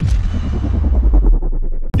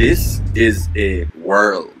This is a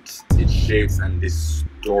world. It shapes and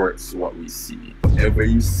distorts what we see. Whatever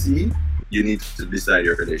you see, you need to decide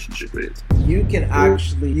your relationship with it. You can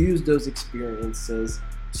actually use those experiences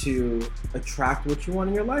to attract what you want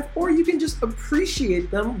in your life, or you can just appreciate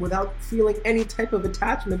them without feeling any type of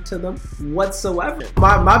attachment to them whatsoever.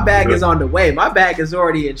 My bag is on the way. My bag is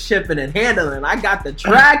already in shipping and handling. I got the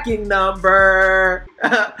tracking number,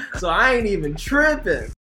 so I ain't even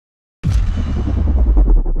tripping.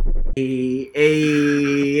 Hey.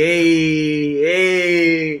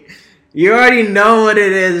 You already know what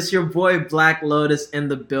it is. It's your boy Black Lotus in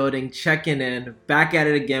the building, checking in, back at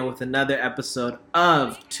it again with another episode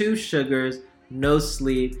of Two Sugars, No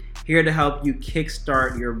Sleep, here to help you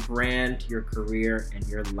kickstart your brand, your career, and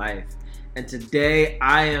your life. And today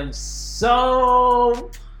I am so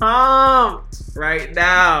pumped right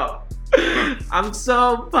now. I'm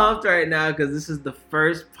so pumped right now because this is the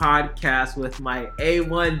first podcast with my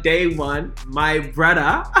A1 Day 1, my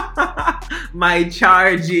brother, my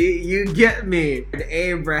Chargy, you get me,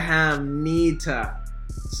 Abraham Nita.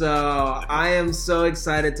 So I am so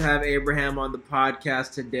excited to have Abraham on the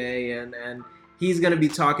podcast today, and he's going to be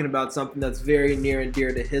talking about something that's very near and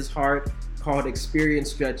dear to his heart called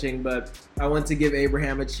experience stretching. But I want to give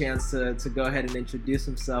Abraham a chance to go ahead and introduce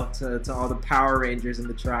himself to all the Power Rangers in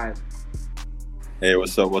the tribe. Hey,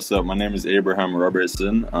 what's up? My name is Abraham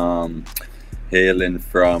Robertson, hailing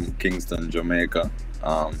from Kingston, Jamaica.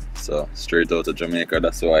 So straight out of Jamaica.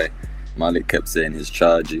 That's why Malik kept saying he's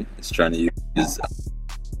Chargy. He's trying to use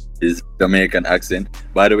his Jamaican accent.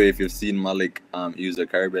 By the way, if you've seen Malik use a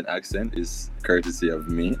Caribbean accent, it's courtesy of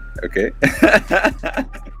me, okay?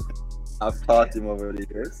 I've taught him over the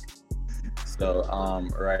years. So,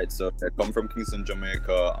 right, so I come from Kingston,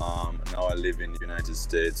 Jamaica. Now I live in the United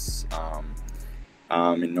States,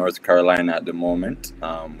 in North Carolina at the moment,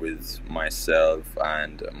 with myself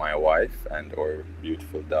and my wife and our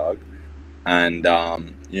beautiful dog. And,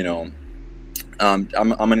 I'm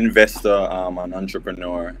an investor, an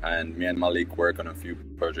entrepreneur, and me and Malik work on a few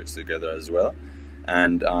projects together as well.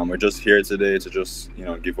 And we're just here today to just,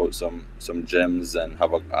 give out some gems and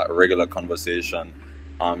have a regular conversation.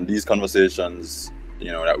 These conversations,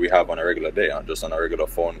 that we have on a regular day, just on a regular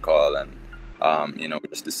phone call, and we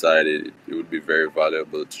just decided it would be very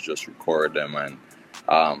valuable to just record them and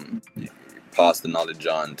pass the knowledge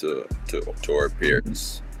on to our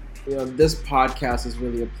peers. This podcast is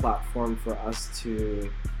really a platform for us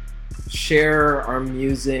to share our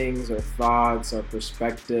musings, our thoughts, our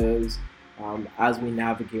perspectives, as we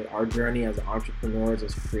navigate our journey as entrepreneurs,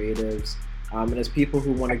 as creatives, and as people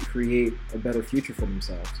who want to create a better future for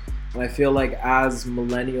themselves. And I feel like as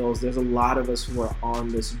millennials, there's a lot of us who are on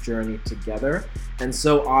this journey together. And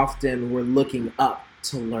so often we're looking up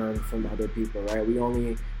to learn from other people, right?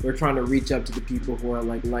 We're trying to reach up to the people who are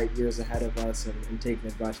like light years ahead of us and taking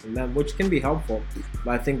advice from them, which can be helpful.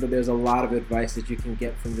 But I think that there's a lot of advice that you can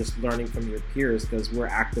get from just learning from your peers, because we're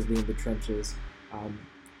actively in the trenches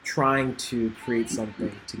trying to create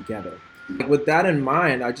something together. With that in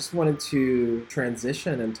mind, I just wanted to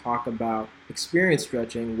transition and talk about experience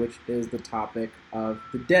stretching, which is the topic of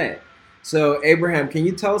the day. So, Abraham, can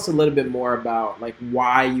you tell us a little bit more about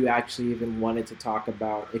why you actually even wanted to talk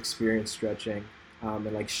about experience stretching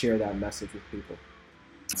and share that message with people?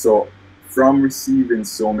 So, from receiving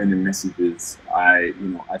so many messages, I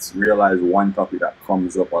realized one topic that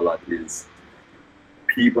comes up a lot is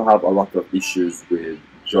people have a lot of issues with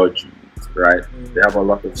judgment, right? They have a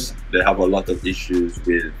lot of issues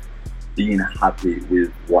with being happy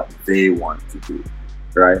with what they want to do,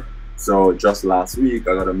 right? So just last week,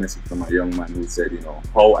 I got a message from a young man who said,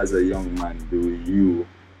 how as a young man do you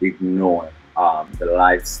ignore the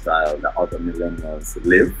lifestyle that other millennials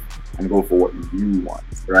live and go for what you want,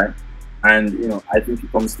 right? And I think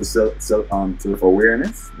it comes to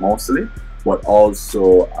self-awareness mostly, but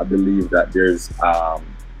also I believe that there's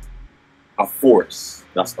a force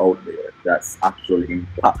that's out there that's actually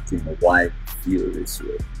impacting why we feel this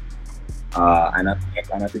way. And I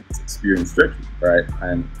think it's experience stretching, right?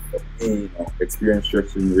 And for me, experience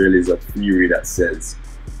stretching really is a theory that says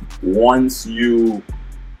once you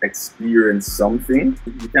experience something,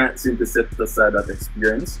 you can't seem to set aside that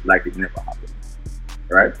experience like it never happened,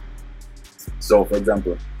 right? So, for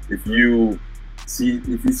example, if you see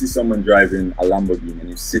someone driving a Lamborghini and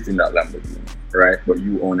you sit in that Lamborghini, right? But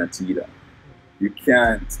you own a Tida,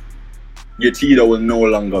 your Tida will no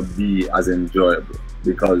longer be as enjoyable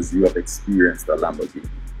because you have experienced a Lamborghini,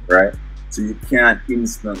 right? So you can't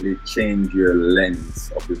instantly change your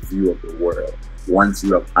lens of the view of the world once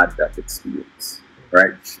you have had that experience,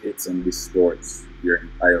 right? It distorts your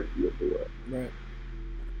entire view of the world. Right.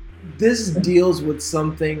 this deals with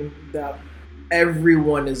something that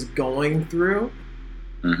everyone is going through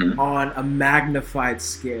on a magnified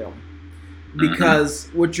scale. Because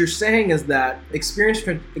what you're saying is that experience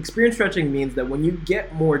stretching means that when you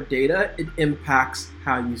get more data, it impacts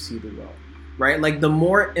how you see the world, right? Like the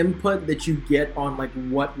more input that you get on like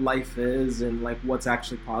what life is and like what's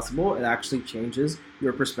actually possible, it actually changes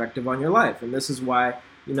your perspective on your life. And this is why,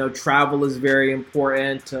 you know, travel is very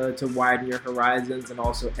important to widen your horizons, and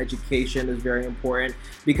also education is very important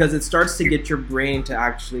because it starts to get your brain to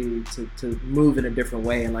actually to move in a different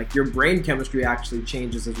way, and like your brain chemistry actually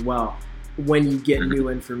changes as well when you get new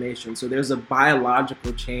information. So there's a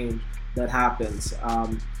biological change that happens.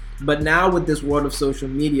 But now with this world of social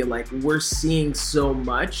media, like we're seeing so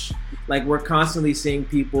much, like we're constantly seeing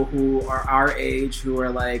people who are our age who are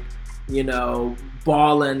like, you know,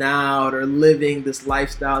 balling out or living this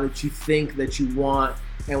lifestyle that you think that you want.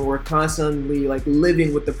 And we're constantly like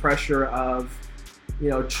living with the pressure of, you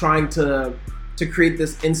know, trying to create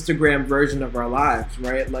this Instagram version of our lives,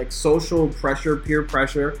 right? Like social pressure, peer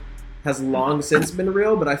pressure has long since been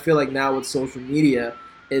real, but I feel like now with social media,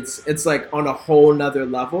 it's like on a whole nother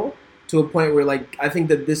level, to a point where like I think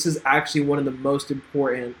that this is actually one of the most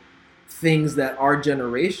important things that our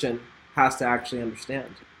generation has to actually understand.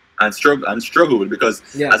 And struggle with, because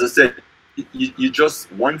as I said, you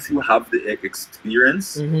just, once you have the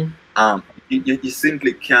experience, you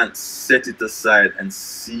simply can't set it aside and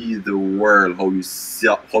see the world how you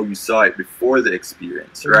saw it before the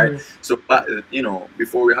experience, right? So you know,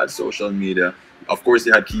 before we had social media, of course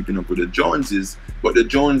you had keeping up with the Joneses, but the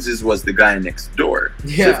Joneses was the guy next door.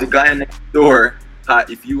 So if the guy next door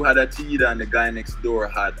if you had a Tida and the guy next door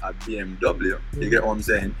had a BMW, you get what I'm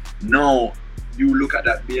saying? Now you look at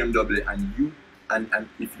that BMW and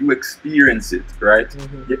if you experience it, right,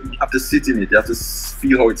 you have to sit in it, you have to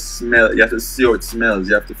feel how it smells, you have to see how it smells,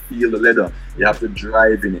 you have to feel the leather, you have to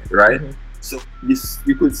drive in it, right? So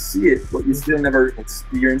you could see it, but you still never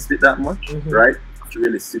experienced it that much, right? You have to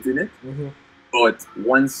really sit in it. But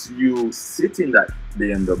once you sit in that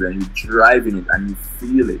BMW and you drive in it and you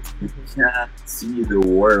feel it, you can't see the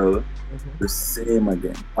world the same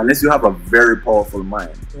again. Unless you have a very powerful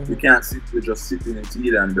mind. You can't just sit in it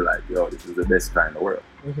either and be like, yo, this is the best car in the world.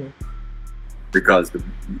 Because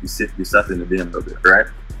you sat in the BMW, right?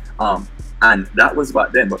 And that was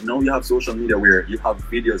back then. But now you have social media where you have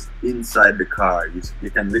videos inside the car. You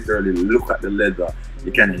can literally look at the leather.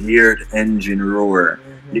 You can hear the engine roar.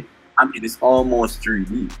 I mean, it's almost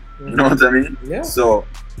 3D. You know what I mean? Yeah. So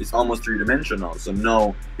it's almost three-dimensional. So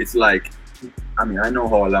now it's like, I mean, I know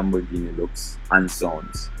how a Lamborghini looks and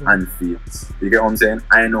sounds and feels. You get what I'm saying?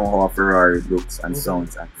 I know how a Ferrari looks and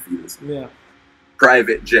sounds and feels. Yeah.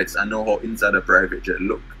 Private jets, I know how inside a private jet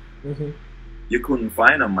look. You couldn't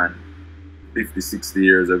find a man 50, 60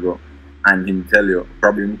 years ago and him tell you,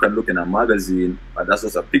 probably you can look in a magazine, but that's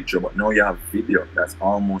just a picture, but now you have video that's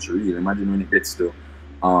almost real. Imagine when it gets to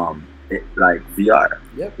like VR,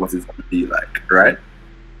 what it's gonna be like, right?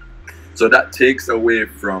 So that takes away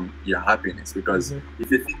from your happiness, because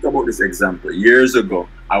if you think about this example, years ago,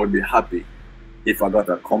 I would be happy if I got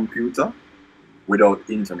a computer without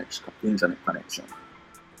internet connection.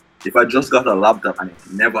 If I just got a laptop and it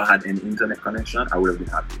never had any internet connection, I would have been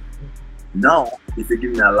happy. Now, if you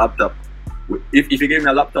give me a laptop, if you gave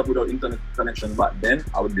me a laptop without internet connection back then,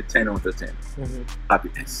 I would be 10 out of 10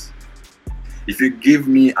 happiness. If you give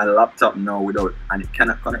me a laptop now and it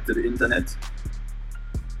cannot connect to the internet,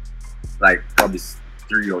 like probably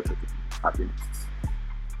 3 out of 10 happiness.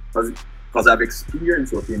 Because I've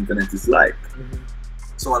experienced what the internet is like.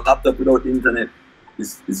 So a laptop without internet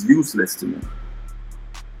is useless to me.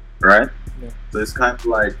 Right? Yeah. So it's kind of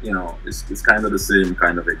like, you know, it's kind of the same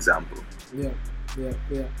kind of example. Yeah.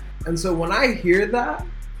 And so when I hear that,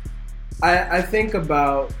 I think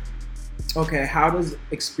about, okay, how does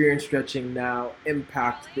experience stretching now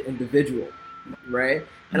impact the individual, right?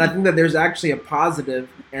 And I think that there's actually a positive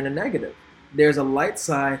and a negative. There's a light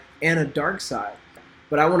side and a dark side.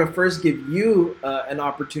 But I want to first give you an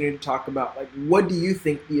opportunity to talk about, like, what do you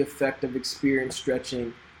think the effect of experience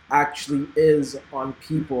stretching actually is on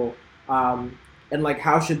people, and like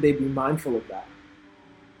how should they be mindful of that?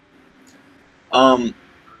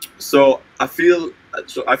 So I feel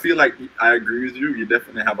like I agree with you. You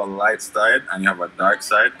definitely have a light side and you have a dark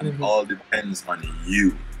side, and it all depends on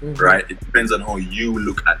you, right? It depends on how you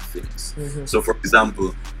look at things. So for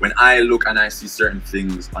example, when I look and I see certain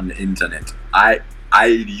things on the internet, I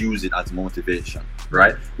use it as motivation,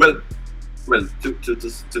 right? Well,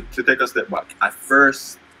 to take a step back, I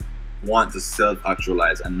first want to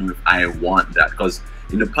self-actualize and know if I want that, because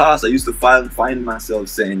In the past, I used to find myself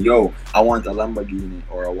saying, "Yo, I want a Lamborghini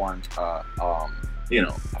or I want a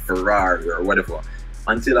Ferrari or whatever."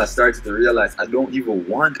 Until I started to realize I don't even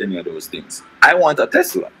want any of those things. I want a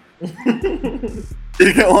Tesla.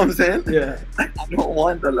 You know what I'm saying? Yeah. I don't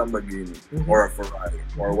want a Lamborghini or a Ferrari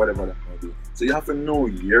or whatever that may be. So you have to know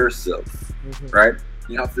yourself, right?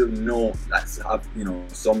 You have to know have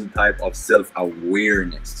some type of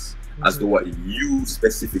self-awareness as to what you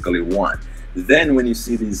specifically want. Then when you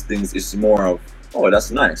see these things, it's more of, oh, that's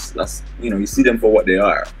nice. That's you see them for what they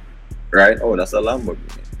are, right? Oh, that's a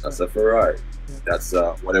Lamborghini. That's a Ferrari. That's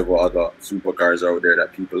whatever other supercars out there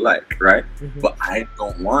that people like, right? But I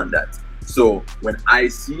don't want that. So when I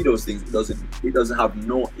see those things, it doesn't have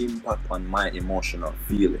no impact on my emotional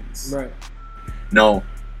feelings. Right. Now,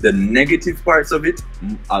 the negative parts of it,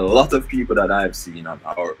 a lot of people that I've seen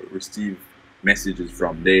or received messages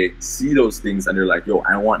from, they see those things and they're like, yo,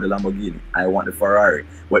 I want the Lamborghini, I want the Ferrari,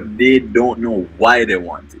 but they don't know why they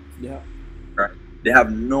want it. Yeah. Right? They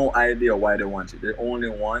have no idea why they want it. They only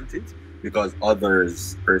want it because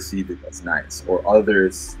others perceive it as nice or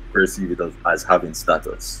others perceive it as having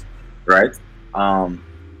status, right?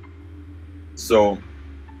 So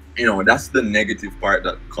that's the negative part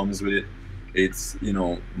that comes with it. It's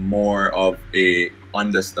more of a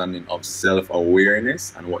understanding of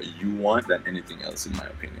self-awareness and what you want than anything else, in my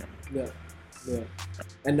opinion. Yeah.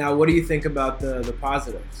 And now, what do you think about the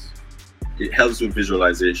positives? It helps with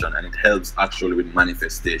visualization and it helps actually with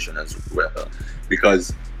manifestation as well.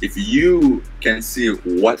 Because if you can see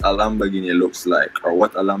what a Lamborghini looks like or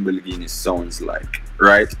what a Lamborghini sounds like,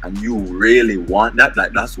 right? And you really want that,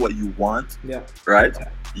 like that's what you want, right?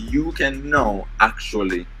 You can now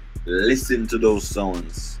actually listen to those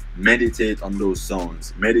sounds, meditate on those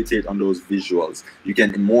sounds, meditate on those visuals. You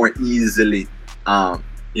can more easily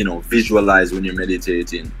visualize when you're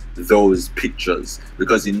meditating those pictures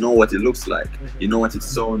because you know what it looks like, you know what it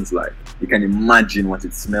sounds like, you can imagine what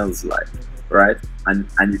it smells like, right? And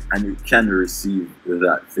you can receive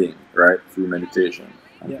that thing, right, through meditation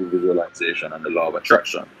and through visualization and the law of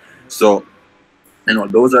attraction. So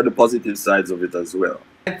those are the positive sides of it as well.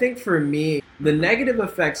 I think for me, the negative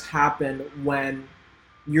effects happen when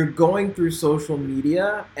you're going through social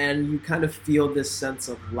media and you kind of feel this sense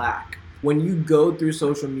of lack. When you go through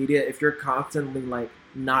social media, if you're constantly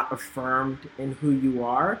not affirmed in who you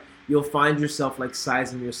are, you'll find yourself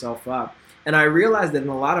sizing yourself up. And I realized that in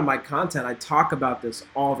a lot of my content, I talk about this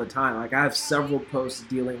all the time. I have several posts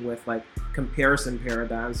dealing with comparison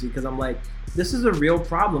paradigms because I'm this is a real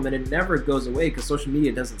problem and it never goes away because social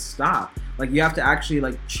media doesn't stop. You have to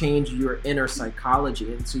actually change your inner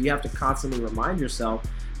psychology. And so you have to constantly remind yourself,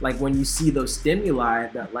 when you see those stimuli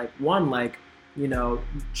that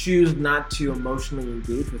choose not to emotionally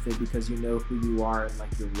engage with it because you know who you are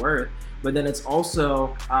and your worth. But then it's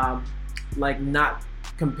also not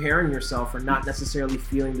comparing yourself or not necessarily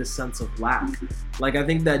feeling this sense of lack. I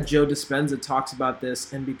think that Joe Dispenza talks about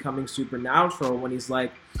this in Becoming Supernatural when he's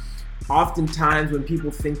oftentimes when people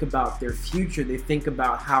think about their future, they think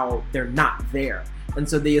about how they're not there. And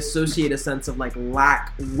so they associate a sense of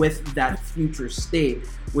lack with that future state,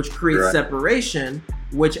 which creates separation,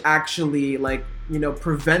 which actually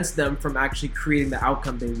prevents them from actually creating the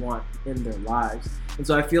outcome they want in their lives. And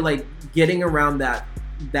so I feel getting around that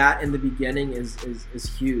in the beginning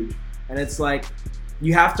is huge. And it's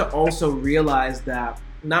you have to also realize that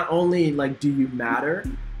not only do you matter,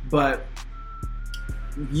 but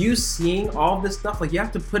you seeing all this stuff, you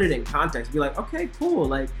have to put it in context. Be okay, cool,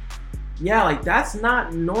 that's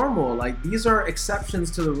not normal. These are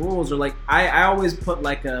exceptions to the rules. Or I always put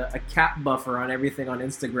a cap buffer on everything on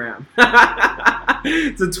Instagram.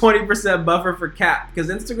 It's a 20% buffer for cap because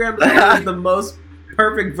Instagram is always the most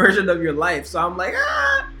perfect version of your life. So I'm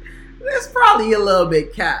there's probably a little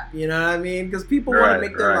bit cap, you know what I mean? Because people want to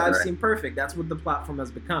make their lives seem perfect. That's what the platform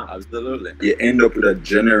has become. Absolutely. You end up with a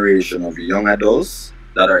generation of young adults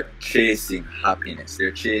that are chasing happiness.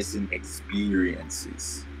 They're chasing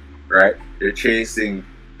experiences, right? They're chasing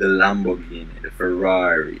the Lamborghini, the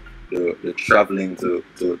Ferrari, the traveling to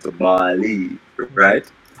Bali,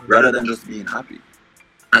 right? Rather than just being happy.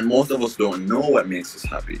 And most of us don't know what makes us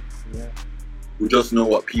happy. Yeah. We just know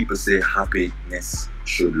what people say happiness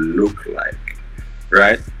should look like,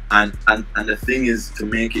 right? And the thing is, to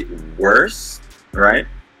make it worse, right?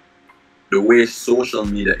 The way social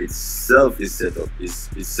media itself is set up is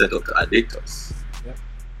set up to addict us. Yep.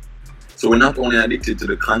 So we're not only addicted to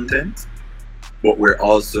the content, but we're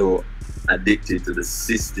also addicted to the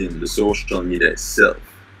system, the social media itself,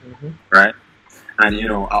 right? And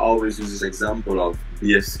I always use this example of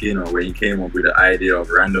B.F. Skinner, where he came up with the idea of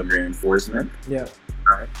random reinforcement. Yeah.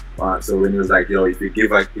 Right. So when he was like, yo, if you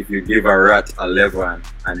give a rat a lever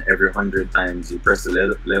and every 100 times you press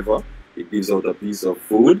the lever, it gives out a piece of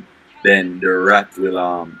food, then the rat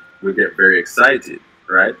will get very excited,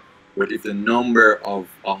 right? But if the number of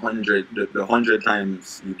 100, the 100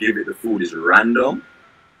 times you give it the food is random,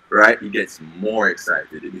 right, it gets more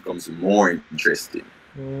excited. It becomes more interesting,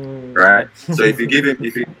 right? So if you give him,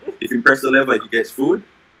 if you press the lever, he gets food.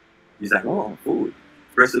 He's like, oh, food.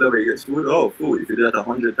 Press the lever, he gets food. Oh, food. If you do that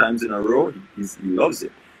 100 times in a row, he loves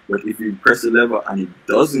it. But if you press the lever and he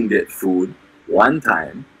doesn't get food one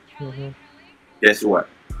time, guess what?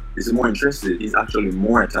 He's more interested. He's actually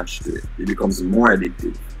more attached to it. He becomes more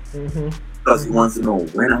addictive because he wants to know,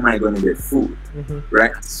 when am I going to get food?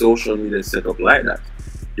 Right? Social media is set up like that.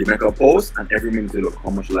 You make a post and every minute you look how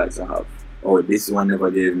much likes I have. Oh, this one never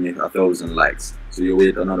gave me 1,000 likes. So you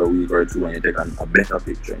wait another week or two and you take a better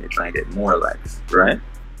picture and you try and get more likes, right?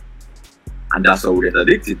 And that's how we get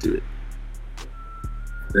addicted to it.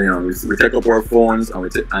 You know, we take up our phones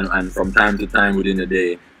and and from time to time within the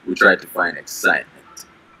day we try to find excitement,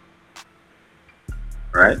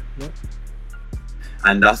 right? Yep.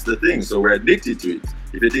 And that's the thing. So we're addicted to it.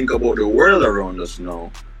 If you think about the world around us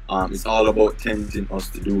now, it's all about tempting us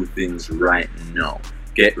to do things right now.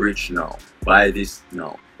 Get rich now, buy this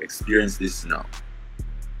now, experience this now,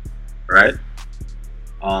 right?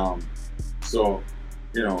 So,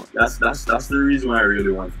 you know, that's the reason why I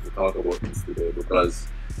really wanted to talk about this today, because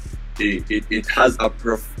it has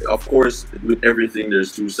of course, with everything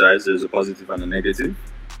there's two sides. There's a positive and a negative,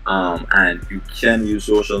 and you can use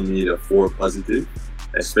social media for positive,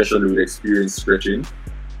 especially with experience stretching,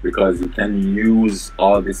 because you can use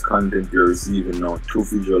all this content you're receiving now to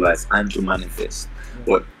visualize and to manifest.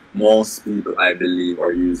 But most people, I believe,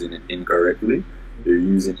 are using it incorrectly. They're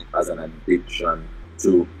using it as an addiction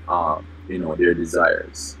to, their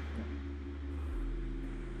desires.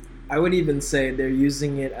 I would even say they're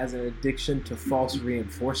using it as an addiction to false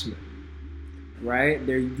reinforcement, right?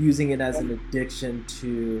 They're using it as an addiction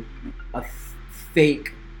to a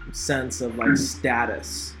fake sense of like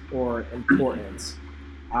status or importance.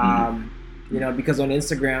 Because on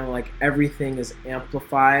Instagram, like, everything is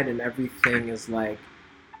amplified and everything is like,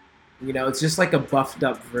 it's just like a buffed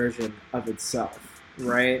up version of itself,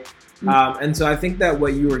 right? And so I think that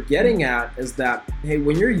what you were getting at is that, hey,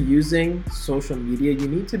 when you're using social media, you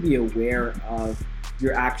need to be aware of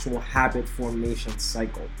your actual habit formation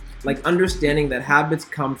cycle. Like, understanding that habits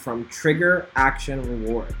come from trigger, action,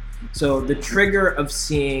 reward. So the trigger of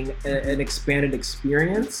seeing an expanded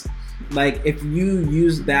experience, like, if you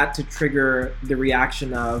use that to trigger the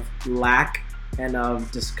reaction of lack and of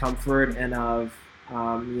discomfort and of,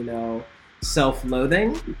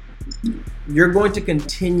 self-loathing, you're going to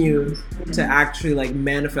continue to actually like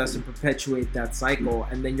manifest and perpetuate that cycle.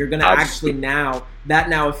 And then you're going to actually now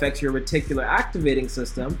affects your reticular activating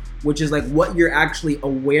system, which is like what you're actually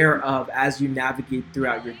aware of as you navigate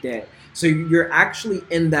throughout your day. So you're actually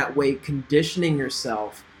in that way conditioning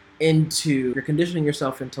yourself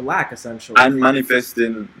into lack, essentially. And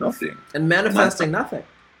manifesting nothing. Nothing. Right.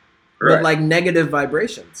 But like negative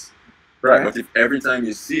vibrations. Right. But if every time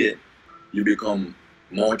you see it, you become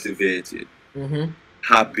motivated,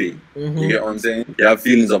 happy, you get what I'm saying? You have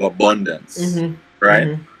feelings of abundance,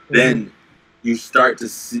 right? Then you start to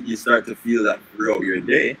feel that throughout your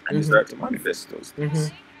day, and you start to manifest those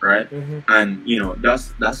things, right? And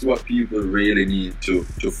that's what people really need to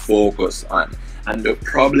focus on. And the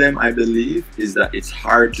problem, I believe, is that it's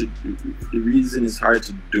hard to do. The reason it's hard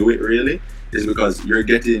to do it really is because you're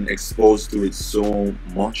getting exposed to it so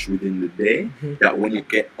much within the day that when you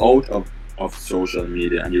get out of social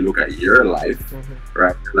media and you look at your life,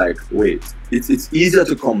 right? Like, wait, it's easier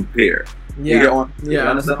to compare. Yeah. You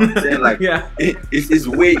understand what I'm saying? Like, it's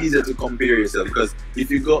way easier to compare yourself, because if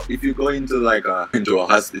you go into a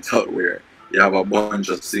hospital where you have a bunch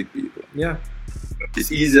of sick people,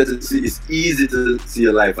 it's easy to see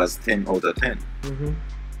your life as 10 out of 10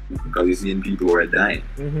 because you're seeing people who are dying,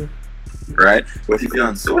 right? But if you're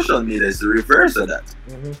on social media, it's the reverse of that.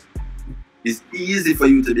 It's easy for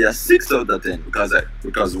you to be a 6 out of 10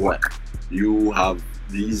 because what? You have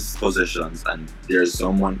these possessions, and you're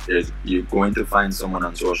going to find someone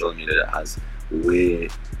on social media that has way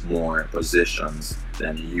more possessions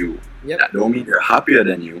than you. That don't mean they're happier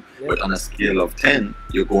than you, but on a scale of 10,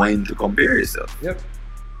 you're going to compare yourself.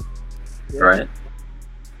 Right?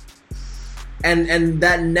 And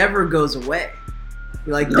that never goes away.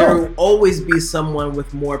 Like, there will always be someone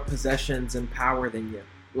with more possessions and power than you.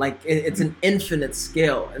 Like, it's an infinite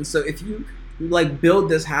scale. And so if you like build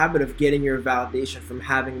this habit of getting your validation from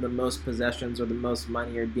having the most possessions or the most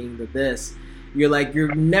money or being the this,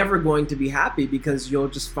 you're never going to be happy, because you'll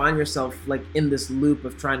just find yourself like in this loop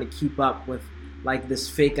of trying to keep up with like this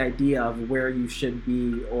fake idea of where you should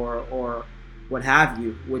be or what have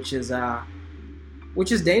you, which is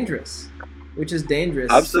dangerous.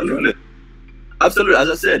 Absolutely. As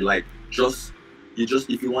I said, like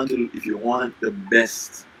if you want the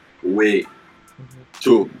best way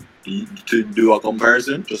to do a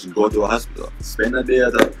comparison, just go to a hospital. Spend a day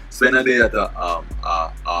at a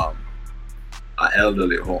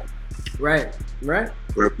elderly home. Right.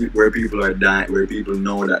 Where people are dying, where people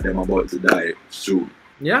know that they're about to die soon.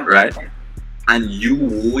 Yeah. Right? And you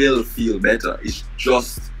will feel better. It's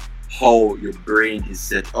just how your brain is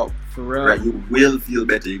set up. For real. Right? You will feel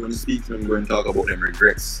better. You're going to speak to them, you're going to talk about them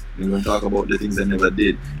regrets. You're going to talk about the things they never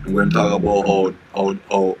did. You're going to talk about how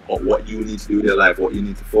what you need to do in your life, what you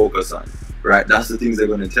need to focus on. Right? That's the things they're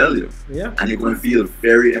going to tell you. Yeah. And you're going to feel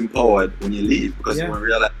very empowered when you leave, because Yeah. you're going to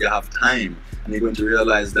realize you have time, and you're going to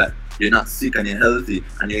realize that you're not sick and you're healthy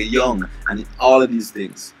and you're young and all of these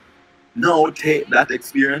things. Now take that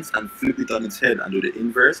experience and flip it on its head and do the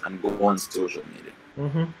inverse and go on social media.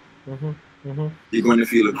 You're going to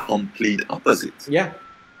feel a complete opposite. Yeah.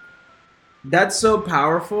 That's so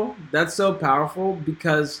powerful.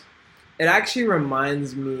 Because it actually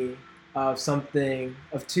reminds me of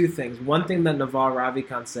two things. One thing that Naval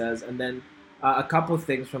Ravikant says, and then a couple of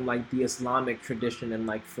things from like the Islamic tradition and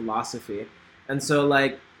like philosophy. And so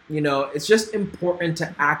like, it's just important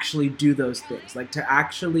to actually do those things, like to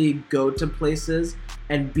actually go to places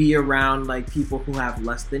and be around like people who have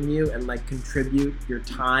less than you and like contribute your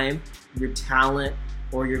time, your talent,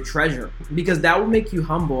 or your treasure, because that will make you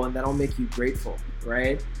humble and that'll make you grateful,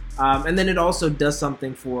 right? And then it also does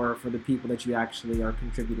something for the people that you actually are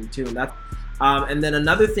contributing to, and then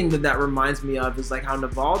another thing that reminds me of is like how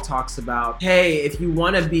Naval talks about, hey, if you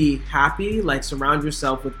want to be happy, like surround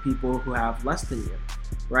yourself with people who have less than you.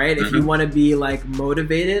 Right? If you want to be like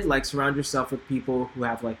motivated, like surround yourself with people who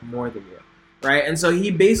have like more than you. Right? And so he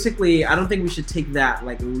basically, I don't think we should take that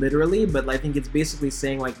like literally, but I think it's basically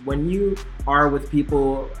saying like when you are with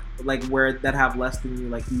people like that have less than you,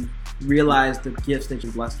 like you realize the gifts that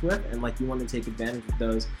you're blessed with and like you want to take advantage of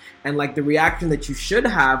those. And like the reaction that you should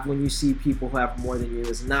have when you see people who have more than you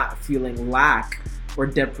is not feeling lack or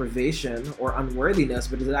deprivation or unworthiness,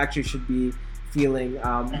 but it actually should be feeling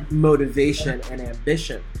motivation and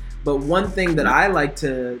ambition. But one thing that I like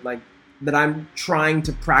to that I'm trying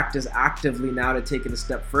to practice actively now to take it a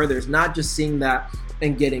step further is not just seeing that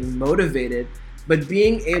and getting motivated, but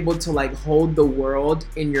being able to like hold the world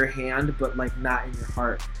in your hand, but like not in your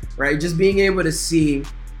heart, right? Just being able to see,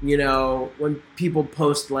 when people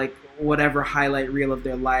post like whatever highlight reel of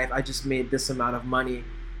their life, I just made this amount of money.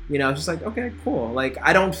 It's just like, okay, cool. Like,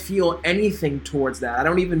 I don't feel anything towards that. I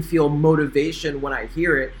don't even feel motivation when I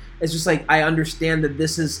hear it. It's just like, I understand that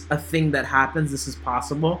this is a thing that happens. This is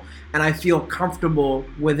possible. And I feel comfortable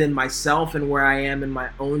within myself and where I am in my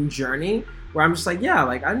own journey, where I'm just like, yeah,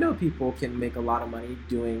 like I know people can make a lot of money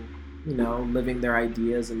doing, living their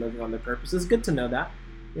ideas and living on their purpose. It's good to know that,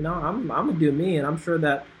 I'm going to do me, and I'm sure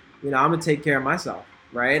that, I'm going to take care of myself.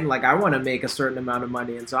 Right? And like I want to make a certain amount of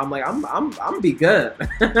money, and so I'm like I'm be good.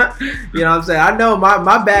 You know what I'm saying? I know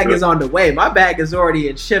my bag is on the way. My bag is already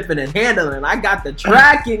in shipping and handling. I got the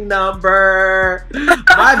tracking number.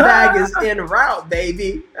 My bag is en route,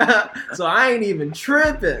 baby. So I ain't even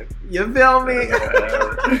tripping. You feel me?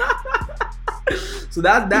 So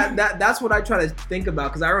that's what I try to think about,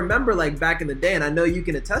 because I remember like back in the day, and I know you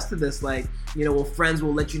can attest to this, like, friends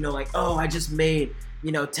will let you know like, oh, I just made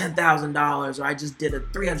 $10,000, or I just did a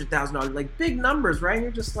 $300,000, like big numbers, right? And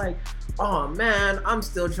you're just like, oh man, I'm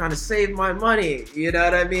still trying to save my money. You know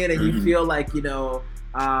what I mean? And you feel like,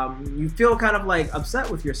 you feel kind of like upset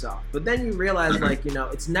with yourself. But then you realize like,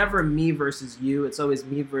 it's never me versus you. It's always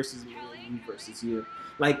me versus me and you versus you.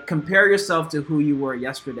 Like compare yourself to who you were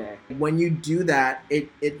yesterday. When you do that,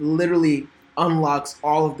 it literally unlocks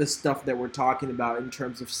all of the stuff that we're talking about in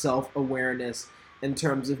terms of self-awareness, in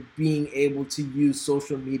terms of being able to use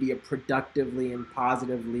social media productively and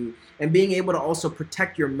positively, and being able to also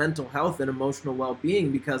protect your mental health and emotional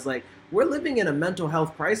well-being, because like we're living in a mental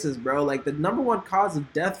health crisis, bro. Like the number one cause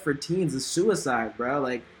of death for teens is suicide, bro.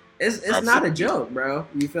 Like it's not a joke, bro.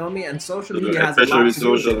 You feel me? And social media has a lot to do with it.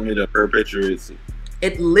 Social media perpetuates it.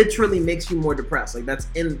 It literally makes you more depressed. Like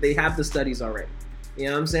they have the studies already. You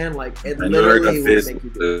know what I'm saying? Like it literally will make you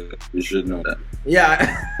do it. You should know that. Yeah.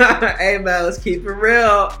 Hey man, let's keep it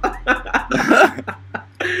real.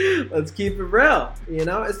 Let's keep it real.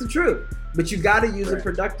 It's the truth. But you got to use it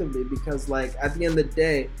productively, because like at the end of the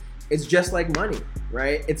day, it's just like money,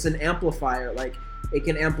 right? It's an amplifier. Like It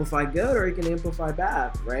can amplify good or it can amplify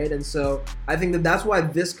bad, right? And so I think that that's why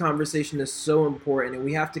this conversation is so important, and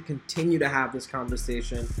we have to continue to have this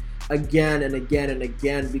conversation again and again and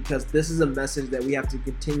again, because this is a message that we have to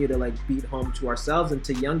continue to like beat home to ourselves and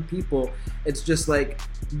to young people. It's just like,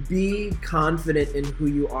 be confident in who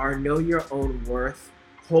you are, know your own worth,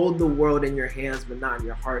 hold the world in your hands but not in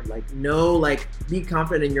your heart. Be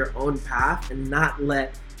confident in your own path and not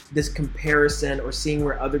let this comparison or seeing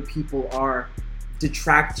where other people are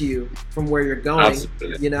detract you from where you're going.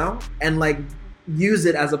 Absolutely. And like use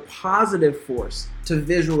it as a positive force to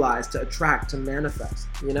visualize, to attract, to manifest,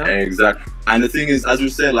 Exactly. And the thing is, as you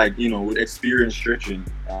said, like, with experience stretching,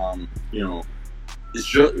 it's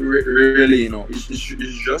just really,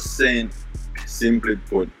 it's just saying, simply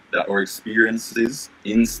put, that our experiences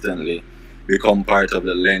instantly become part of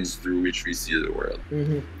the lens through which we see the world.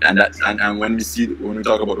 Mm-hmm. And when we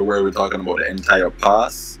talk about the world, we're talking about the entire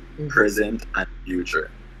past, mm-hmm. present, and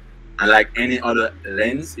future. And like any other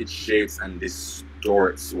lens, it shapes and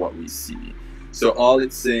distorts what we see. So all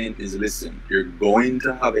it's saying is, listen, you're going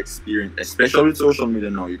to have experience, especially with social media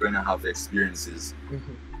now, you're going to have experiences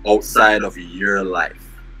mm-hmm. outside of your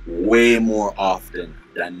life way more often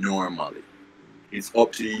than normally. It's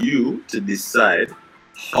up to you to decide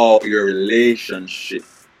how your relationship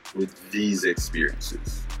with these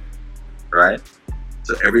experiences, right?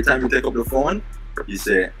 So every time you take up the phone, you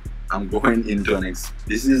say, I'm going into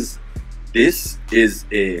this is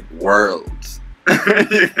a world.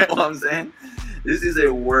 You know what I'm saying? This is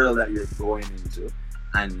a world that you're going into,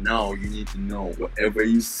 and now you need to know whatever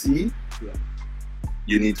you see,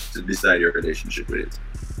 you need to decide your relationship with it.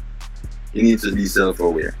 You need to be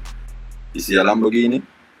self-aware. You see a Lamborghini?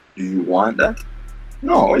 Do you want that?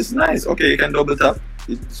 No, it's nice. Okay, you can double tap.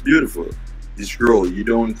 It's beautiful. You scroll. You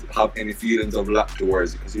don't have any feelings of lack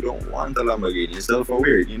towards it because you don't want a Lamborghini. You're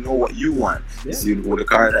self-aware. You know what you want. Yeah. You see the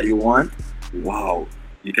car that you want. Wow.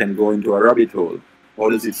 You can go into a rabbit hole. How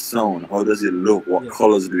does it sound? How does it look? What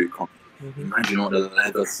colors do it come? Mm-hmm. Imagine what the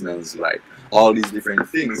leather smells like. All these different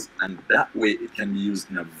things. And that way it can be used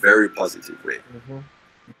in a very positive way. Mm-hmm.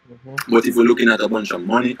 Mm-hmm. But if we're looking at a bunch of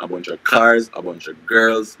money, a bunch of cars, a bunch of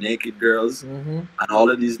girls, naked girls, mm-hmm. and all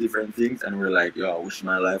of these different things, and we're like, yo, I wish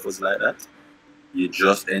my life was like that, you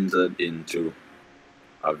just entered into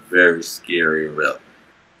a very scary realm.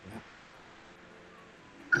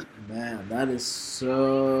 Man, that is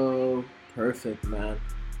so perfect, man.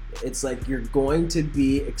 It's like you're going to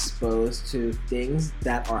be exposed to things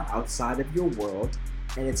that are outside of your world,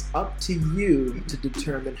 and it's up to you to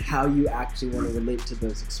determine how you actually want to relate to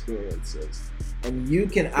those experiences. And you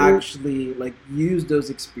can actually like use those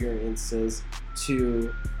experiences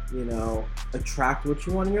to, attract what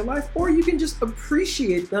you want in your life, or you can just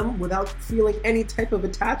appreciate them without feeling any type of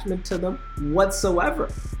attachment to them whatsoever.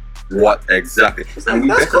 What exactly? And we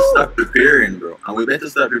better start preparing, bro. And we better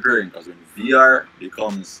start preparing, because when VR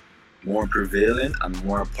becomes more prevalent and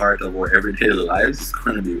more a part of our everyday lives, it's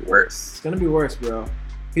going to be worse. It's going to be worse, bro.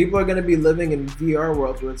 People are going to be living in VR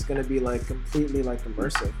worlds where it's going to be like completely like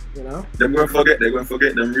immersive, They're going to forget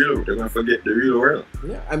them real. They're going to forget the real world.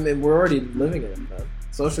 Yeah, I mean, we're already living in it, man.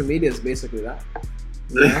 Social media is basically that.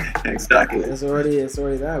 Exactly. It's already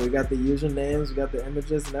that. We got the usernames, we got the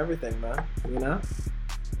images and everything, man.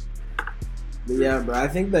 But yeah, bro, I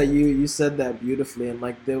think that you said that beautifully. And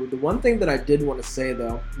like the one thing that I did want to say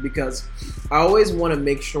though, because I always want to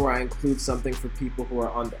make sure I include something for people who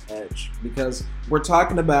are on the edge, because we're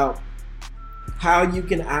talking about how you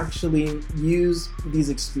can actually use these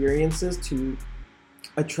experiences to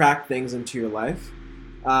attract things into your life.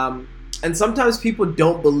 And sometimes people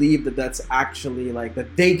don't believe that that's actually like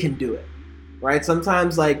that they can do it. Right?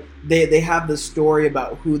 Sometimes like they have this story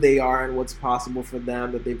about who they are and what's possible for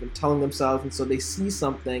them that they've been telling themselves, and so they see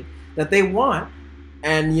something that they want,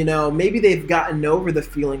 and maybe they've gotten over the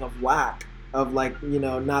feeling of lack, of like,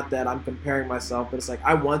 not that I'm comparing myself, but it's like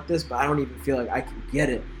I want this but I don't even feel like I can get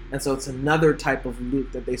it, and so it's another type of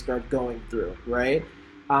loop that they start going through, right?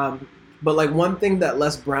 But like one thing that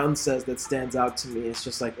Les Brown says that stands out to me is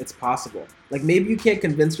just like, it's possible. Like maybe you can't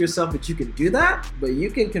convince yourself that you can do that, but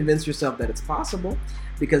you can convince yourself that it's possible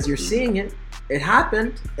because you're seeing it. It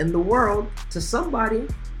happened in the world to somebody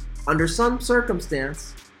under some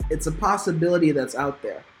circumstance. It's a possibility that's out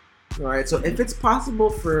there. All right. So if it's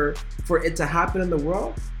possible for it to happen in the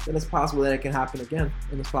world, then it's possible that it can happen again.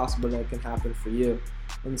 And it's possible that it can happen for you.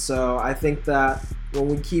 And so I think that when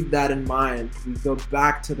we keep that in mind, we go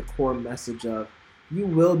back to the core message of you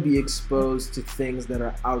will be exposed to things that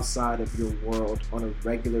are outside of your world on a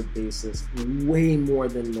regular basis, way more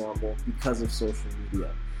than normal because of social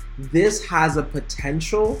media. this has a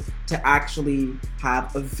potential to actually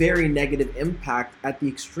have a very negative impact at the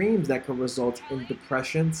extremes that can result in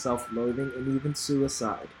depression, self-loathing, and even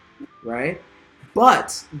suicide, right?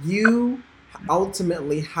 But you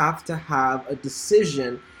ultimately have to have a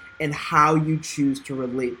decision in how you choose to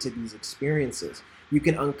relate to these experiences. You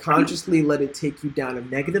can unconsciously let it take you down a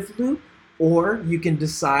negative loop, or you can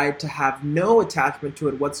decide to have no attachment to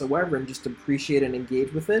it whatsoever and just appreciate and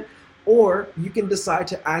engage with it. Or you can decide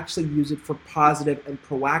to actually use it for positive and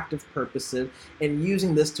proactive purposes, and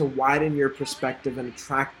using this to widen your perspective and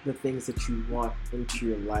attract the things that you want into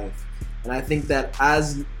your life. And I think that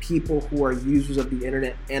as people who are users of the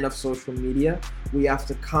internet and of social media, we have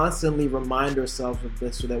to constantly remind ourselves of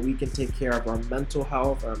this so that we can take care of our mental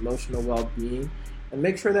health, our emotional well-being, and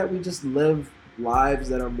make sure that we just live lives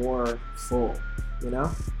that are more full, you know?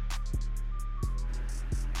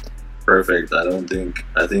 Perfect. I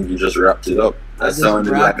think you just wrapped it up. I just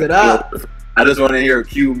wrapped it up. I just want to hear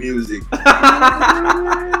cue music.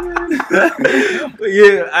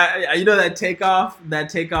 Yeah, you know that takeoff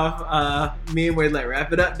meme where it's like,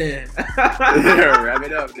 wrap it up then. Wrap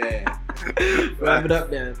it up then. Wrap it up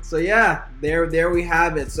then. So yeah, there we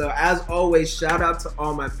have it. So as always, shout out to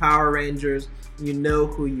all my Power Rangers. You know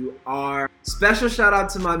who you are. Special shout out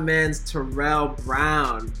to my man's Terrell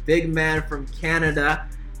Brown, big man from Canada.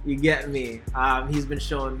 You get me. He's been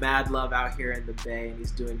showing mad love out here in the Bay, and he's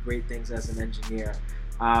doing great things as an engineer.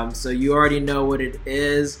 So you already know what it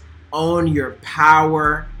is. Own your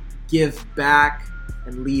power, give back,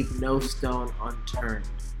 and leave no stone unturned.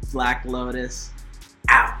 Black Lotus,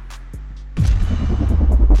 out.